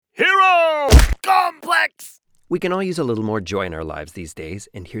Complex. We can all use a little more joy in our lives these days,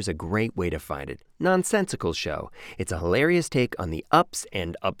 and here's a great way to find it. Nonsensical Show. It's a hilarious take on the ups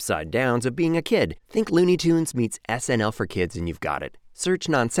and upside downs of being a kid. Think Looney Tunes meets SNL for kids and you've got it. Search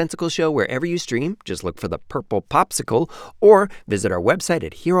Nonsensical Show wherever you stream. Just look for the purple popsicle, or visit our website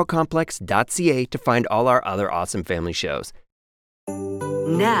at herocomplex.ca to find all our other awesome family shows.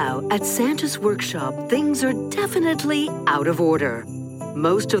 Now, at Santa's workshop, things are definitely out of order.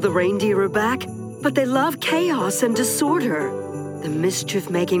 Most of the reindeer are back, but they love chaos and disorder. The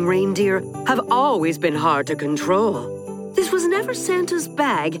mischief-making reindeer have always been hard to control. This was never Santa's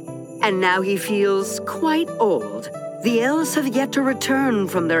bag, and now he feels quite old. The elves have yet to return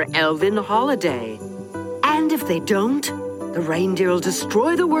from their elven holiday. And if they don't, the reindeer will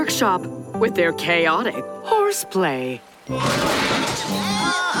destroy the workshop with their chaotic horseplay.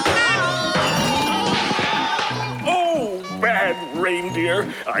 Bad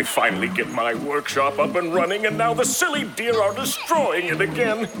reindeer. I finally get my workshop up and running, and now the silly deer are destroying it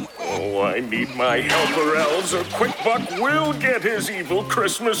again. Oh, I need my helper elves, or Quickbuck will get his evil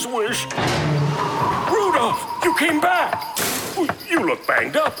Christmas wish. Rudolph, you came back. You look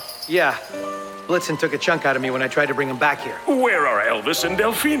banged up. Yeah. Blitzen took a chunk out of me when I tried to bring him back here. Where are Elvis and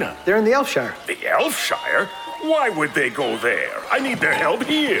Delphina? They're in the Elfshire. The Elfshire? Why would they go there? I need their help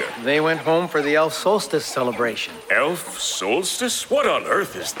here. They went home for the Elf Solstice celebration. Elf Solstice? What on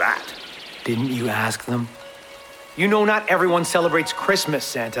earth is that? Didn't you ask them? You know not everyone celebrates Christmas,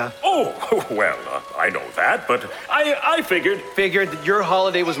 Santa. Oh, well, I know that, but I figured... Figured that your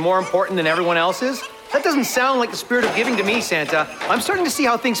holiday was more important than everyone else's? That doesn't sound like the spirit of giving to me, Santa. I'm starting to see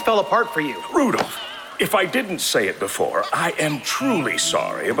how things fell apart for you. Rudolph, if I didn't say it before, I am truly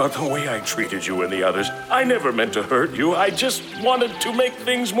sorry about the way I treated you and the others. I never meant to hurt you. I just wanted to make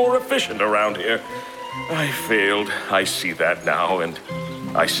things more efficient around here. I failed. I see that now, and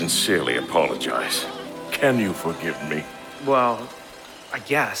I sincerely apologize. Can you forgive me? Well, I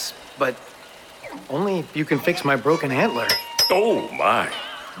guess, but only if you can fix my broken antler. Oh, my.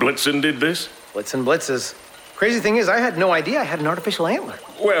 Blitzen did this? Blitzen blitzes. Crazy thing is, I had no idea I had an artificial antler.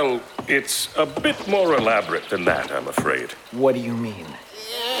 Well, it's a bit more elaborate than that, I'm afraid. What do you mean?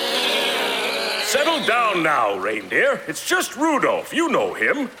 Settle down now, reindeer. It's just Rudolph. You know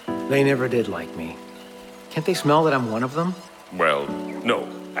him. They never did like me. Can't they smell that I'm one of them? Well, no,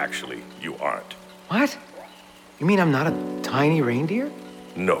 actually, you aren't. What? You mean I'm not a tiny reindeer?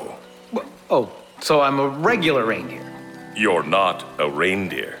 No. Oh, so I'm a regular reindeer. You're not a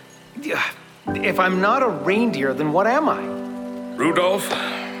reindeer. If I'm not a reindeer, then what am I? Rudolph,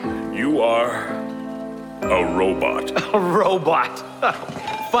 you are a robot. A robot.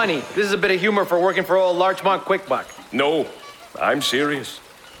 Funny. This is a bit of humor for working for old Larchmont Quickbuck. No, I'm serious.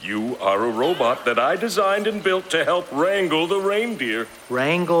 You are a robot that I designed and built to help wrangle the reindeer.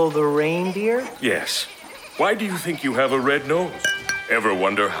 Wrangle the reindeer? Yes. Why do you think you have a red nose? Ever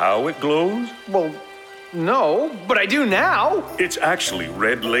wonder how it glows? Well, no, but I do now. It's actually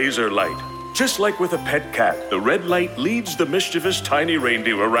red laser light. Just like with a pet cat, the red light leads the mischievous tiny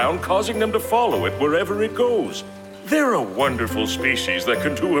reindeer around, causing them to follow it wherever it goes. They're a wonderful species that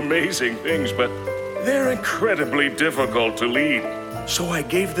can do amazing things, but they're incredibly difficult to lead. So I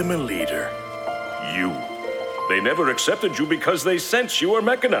gave them a leader. You. They never accepted you because they sense you are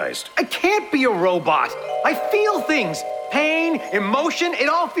mechanized. I can't be a robot. I feel things. Pain, emotion, it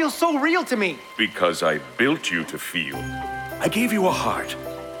all feels so real to me. Because I built you to feel. I gave you a heart.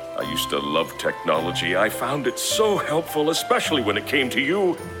 I used to love technology. I found it so helpful, especially when it came to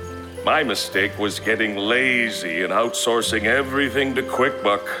you. My mistake was getting lazy and outsourcing everything to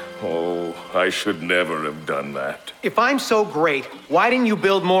Quickbuck. Oh, I should never have done that. If I'm so great, why didn't you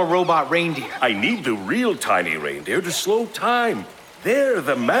build more robot reindeer? I need the real tiny reindeer to slow time. They're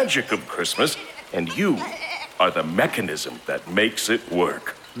the magic of Christmas, and you are the mechanism that makes it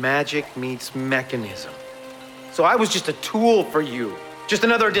work. Magic meets mechanism. So I was just a tool for you. Just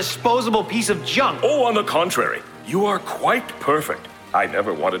another disposable piece of junk. Oh, on the contrary, you are quite perfect. I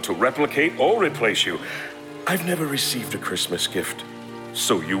never wanted to replicate or replace you. I've never received a Christmas gift,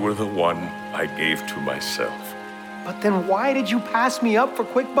 so you were the one I gave to myself. But then why did you pass me up for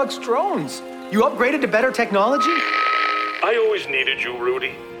Quickbuck's drones? You upgraded to better technology? I always needed you,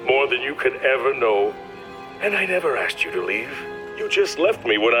 Rudy, more than you could ever know. And I never asked you to leave. You just left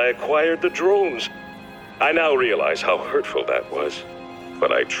me when I acquired the drones. I now realize how hurtful that was.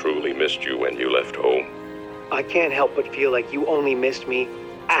 But I truly missed you when you left home. I can't help but feel like you only missed me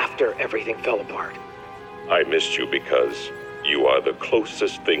after everything fell apart. I missed you because you are the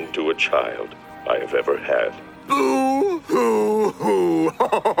closest thing to a child I have ever had. Boo-hoo-hoo!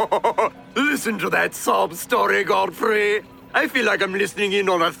 Listen to that sob story, Godfrey. I feel like I'm listening in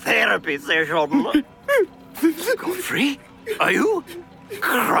on a therapy session. Godfrey, are you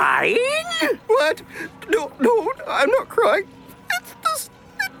crying? What? No, I'm not crying.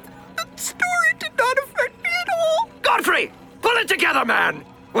 The story did not affect me at all. Godfrey, pull it together, man.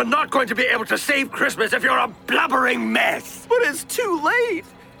 We're not going to be able to save Christmas if you're a blubbering mess. But it's too late.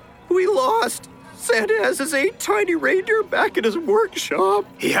 We lost. Santa has his 8 tiny reindeer back in his workshop.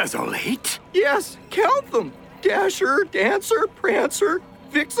 He has all 8? Yes, count them. Dasher, Dancer, Prancer,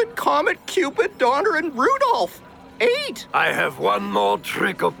 Vixen, Comet, Cupid, Donner, and Rudolph. 8. I have one more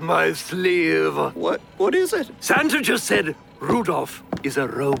trick up my sleeve. What is it? Santa just said Rudolph is a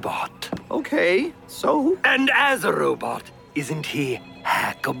robot. Okay, so? And as a robot, isn't he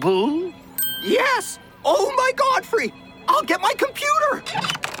hackable? Yes! Oh my Godfrey! I'll get my computer!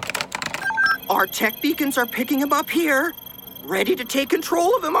 Our tech beacons are picking him up here. Ready to take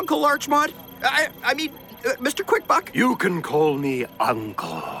control of him, Uncle Larchmont. I mean, Mr. Quickbuck. You can call me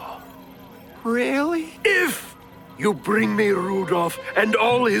Uncle. Really? If you bring me Rudolph and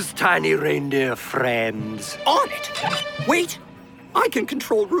all his tiny reindeer friends. On it! Wait! I can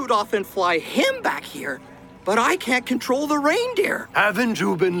control Rudolph and fly him back here, but I can't control the reindeer. Haven't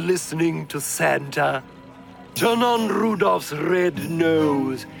you been listening to Santa? Turn on Rudolph's red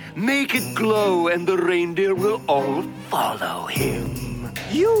nose. Make it glow and the reindeer will all follow him.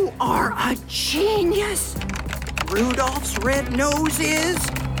 You are a genius! Rudolph's red nose is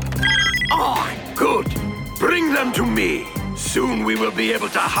on! Good. Bring them to me. Soon we will be able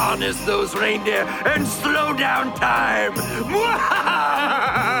to harness those reindeer and slow down time.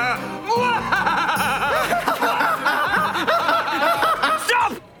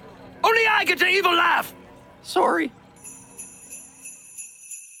 Stop! Only I get to evil laugh. Sorry.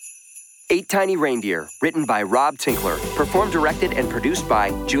 8 Tiny Reindeer, written by Rob Tinkler, performed, directed, and produced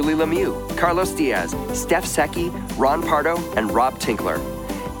by Julie Lemieux, Carlos Diaz, Steph Secchi, Ron Pardo, and Rob Tinkler.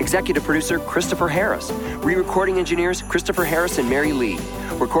 Executive producer Christopher Harris. Re-recording engineers Christopher Harris and Mary Lee.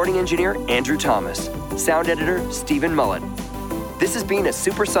 Recording engineer Andrew Thomas. Sound editor Stephen Mullet. This has been a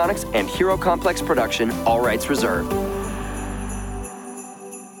Supersonics and Hero Complex production, all rights reserved.